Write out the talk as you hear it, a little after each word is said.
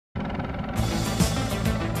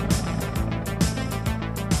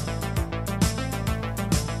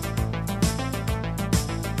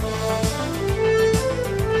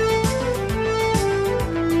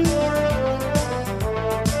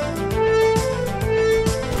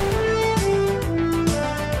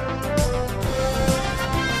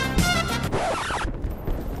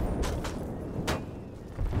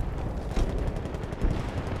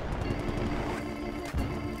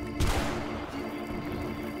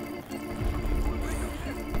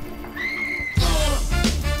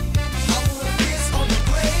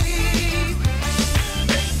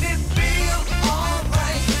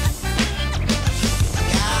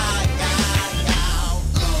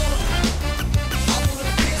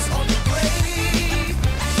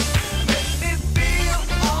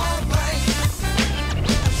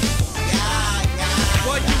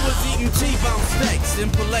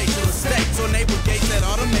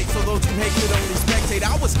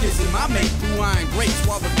kissing my mate through iron grates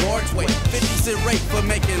while the guards wait. 50-cent rate for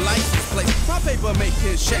making license plates. My paper make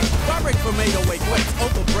his shake. Vibrate from 808 weights,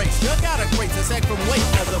 over breaks. Still got a crate to sack from weight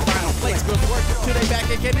of the vinyl plates. Girls work till they back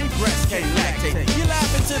again and breast can't lactate. You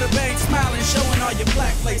laughing to the bank, smiling, showing all your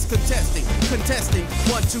black plates. Contesting,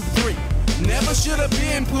 1, 2, 3. Never should have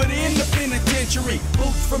been put in the penitentiary.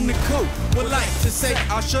 Boots from the coop would like to say,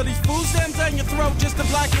 I'll shove these food stamps down your throat just to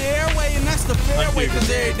block your airway, and that's the fair way. Cause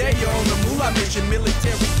every day you're on the moolah mission.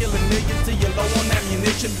 Military killing millions till you're low on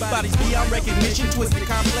ammunition. Bodies beyond recognition, twisted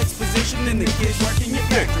complex position, and the kids working your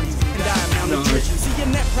factories and die of malnutrition. See your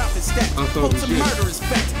net profit stats, quotes of murderous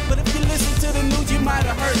facts. But if you listen to the news, you might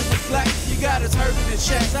have heard it was black. You got us hurting in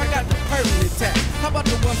shacks, I got the permanent tax. How about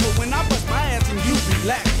the one for when I bust my ass and you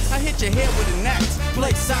relax? I hit your head with an axe,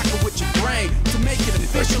 play soccer with your brain to make it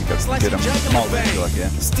official, slice your jugular vein.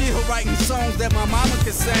 Still writing songs that my mama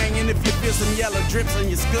could sing, and if you feel some yellow drips on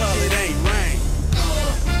your skull, it ain't rain.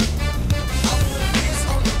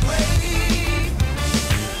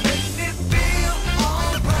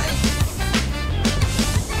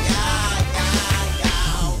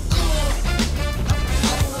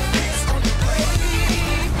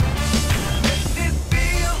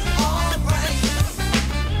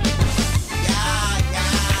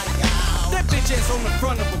 On the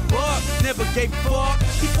front of a buck, never gave a fuck.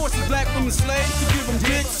 He forced his black women slaves to give him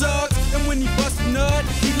dick sucks. And when he bust a nut,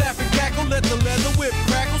 he laugh and cackle, let the leather whip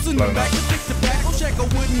crackles in the back to thick tobacco. Checker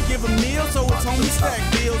wouldn't give him meals, so his homies stack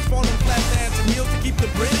bills, falling flat lands and meals to keep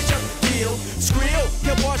the British up the kill. Skrill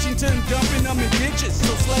kept Washington dumping them in ditches,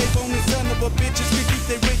 so slave owners, son of a bitches could keep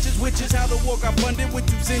their riches, which is how the war got funded with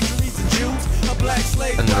 2 centuries of Jews. A black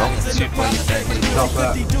slave riders and the promise they could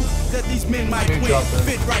deduce that these men might win,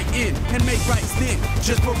 fit right in and make rights then,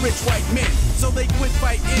 just for rich white men. So they quit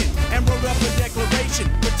fighting and wrote up a declaration,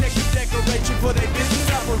 protective declaration for their business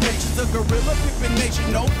operations. A guerrilla pimpin' nation,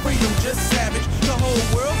 no freedom, just savage. The whole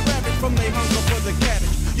world ravaged from they hunger for the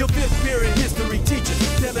cabbage. Your 5th period history teacher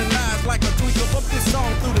telling lies like a tweaker. Up this song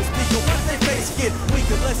through the speaker. Once they face get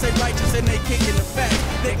weaker, let's say righteous and they kicking the facts.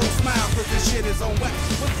 They gon' smile cause this shit is on wax.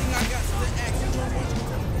 One thing I got to ask you,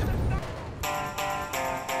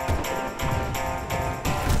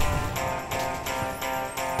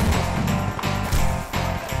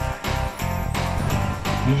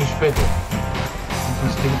 Nu respeito.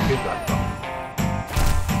 Não tem que respeitar.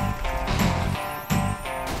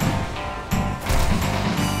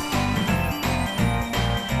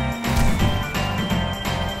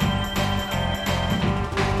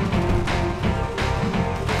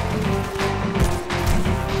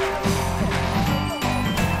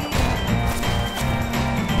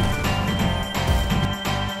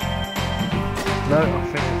 No, I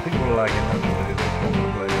think we're lagging.